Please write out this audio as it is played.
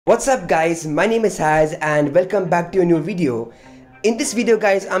What's up guys, my name is Haz and welcome back to a new video. In this video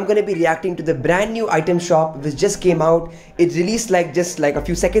guys, I'm gonna be reacting to the brand new item shop which just came out. It released just a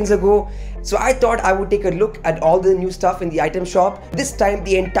few seconds ago. So I thought I would take a look at all the new stuff in the item shop. This time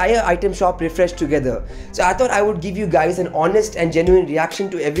the entire item shop refreshed together. So I thought I would give you guys an honest and genuine reaction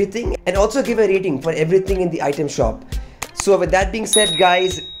to everything and also give a rating for everything in the item shop. So with that being said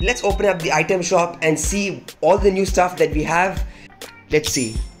guys, let's open up the item shop and see all the new stuff that we have. Let's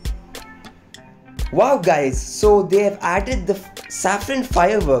see. Wow guys, so they have added the saffron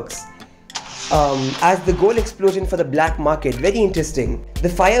fireworks as the gold explosion for the black market. Very interesting. The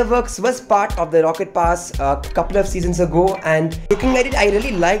fireworks was part of the Rocket Pass a couple of seasons ago, and looking at it I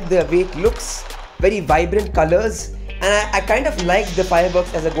really like the way it looks. Very vibrant colors, and I kind of like the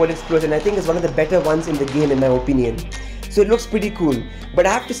fireworks as a gold explosion. I think it's one of the better ones in the game in my opinion. So it looks pretty cool, but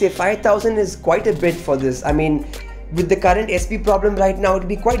I have to say 5,000 is quite a bit for this. I mean, with the current SP problem right now, it would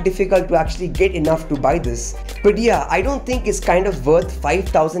be quite difficult to actually get enough to buy this. But yeah, I don't think it's kind of worth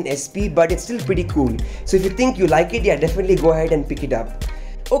 5,000 SP, but it's still pretty cool. So if you think you like it, yeah, definitely go ahead and pick it up.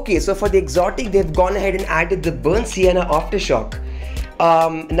 Okay, so for the exotic, they've gone ahead and added the Burnt Sienna Aftershock.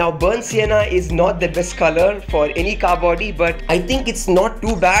 Now Burnt Sienna is not the best color for any car body, but I think it's not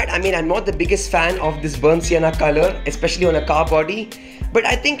too bad. I mean, I'm not the biggest fan of this Burnt Sienna color, especially on a car body, but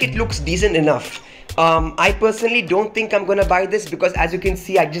I think it looks decent enough. I personally don't think I'm gonna buy this because as you can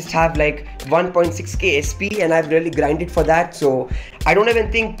see I just have like 1.6k SP and I've really grinded for that, so I don't even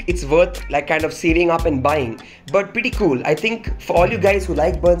think it's worth kind of saving up and buying. But pretty cool. I think for all you guys who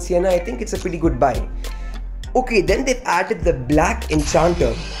like Burnt Sienna, I think it's a pretty good buy. Okay, then they've added the Black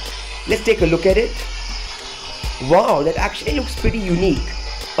Enchanter. Let's take a look at it. Wow, that actually looks pretty unique.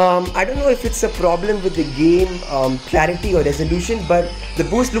 I don't know if it's a problem with the game clarity or resolution, but the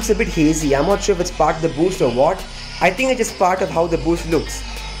boost looks a bit hazy. I'm not sure if it's part of the boost or what. I think it's just part of how the boost looks,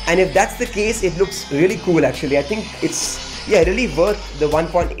 and if that's the case, it looks really cool actually. I think it's really worth the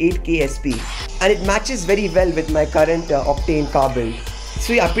 1.8k SP, and it matches very well with my current Octane car build.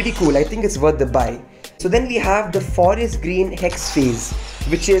 So yeah, pretty cool. I think it's worth the buy. So then we have the Forest Green Hex Phase,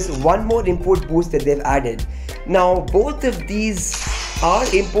 which is one more import boost that they've added. Now both of these are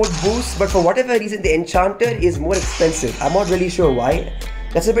import boosts, but for whatever reason the Enchanter is more expensive. I'm not really sure why.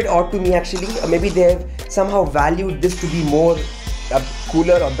 That's a bit odd to me actually. Or maybe they've somehow valued this to be more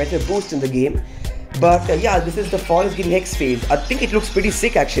cooler or better boost in the game. But yeah, this is the Forest Green Hex Phase. I think it looks pretty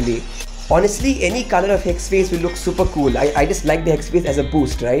sick actually. Honestly, any color of Hex Phase will look super cool. I just like the Hex Phase as a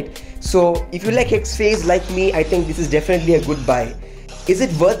boost, right? So if you like Hex Phase like me, I think this is definitely a good buy. Is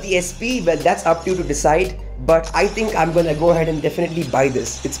it worth the SP? Well, that's up to you to decide, but I think I'm gonna go ahead and definitely buy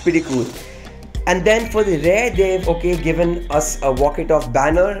this. It's pretty cool. And then for the rare, they've given us a Walk It Off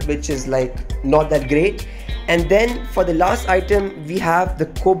banner, which is not that great. And then for the last item, we have the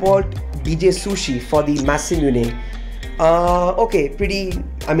Cobalt DJ Sushi for the Masamune. Okay, pretty,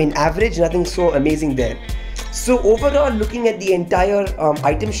 I mean average, nothing so amazing there. So overall, looking at the entire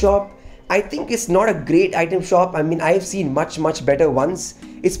item shop, I think it's not a great item shop. I mean, I've seen much better ones.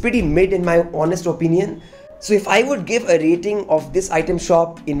 It's pretty mid in my honest opinion. So if I would give a rating of this item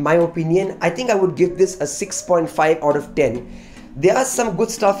shop, in my opinion, I think I would give this a 6.5 out of 10. There are some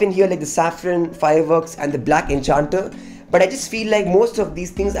good stuff in here like the Saffron Fireworks and the Black Enchanter, but I just feel like most of these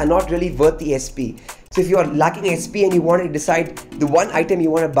things are not really worth the SP. So if you're lacking SP and you want to decide the one item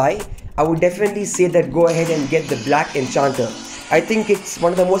you want to buy, I would definitely say that go ahead and get the Black Enchanter. I think it's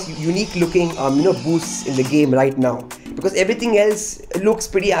one of the most unique looking boosts in the game right now, because everything else looks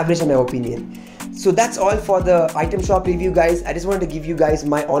pretty average in my opinion. So that's all for the item shop review guys. I just wanted to give you guys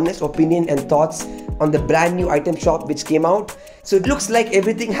my honest opinion and thoughts on the brand new item shop which came out. So it looks like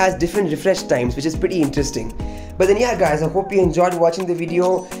everything has different refresh times, which is pretty interesting. But then yeah guys, I hope you enjoyed watching the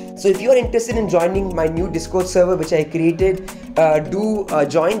video. So if you are interested in joining my new Discord server which I created, do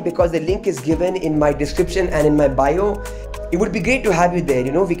join, because the link is given in my description and in my bio. It would be great to have you there.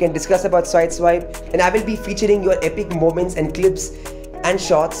 We can discuss about Sideswipe, and I will be featuring your epic moments and clips and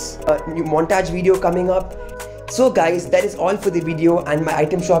shots. New montage video coming up. So guys, that is all for the video and my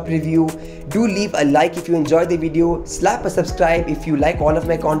item shop review. Do leave a like if you enjoyed the video, slap a subscribe if you like all of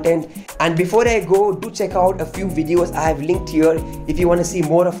my content, and before I go, do check out a few videos I have linked here if you want to see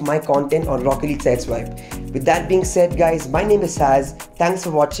more of my content on Rocket League Sideswipe. With that being said guys, my name is Haz. Thanks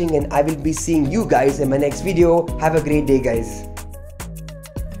for watching, and I will be seeing you guys in my next video. Have a great day guys.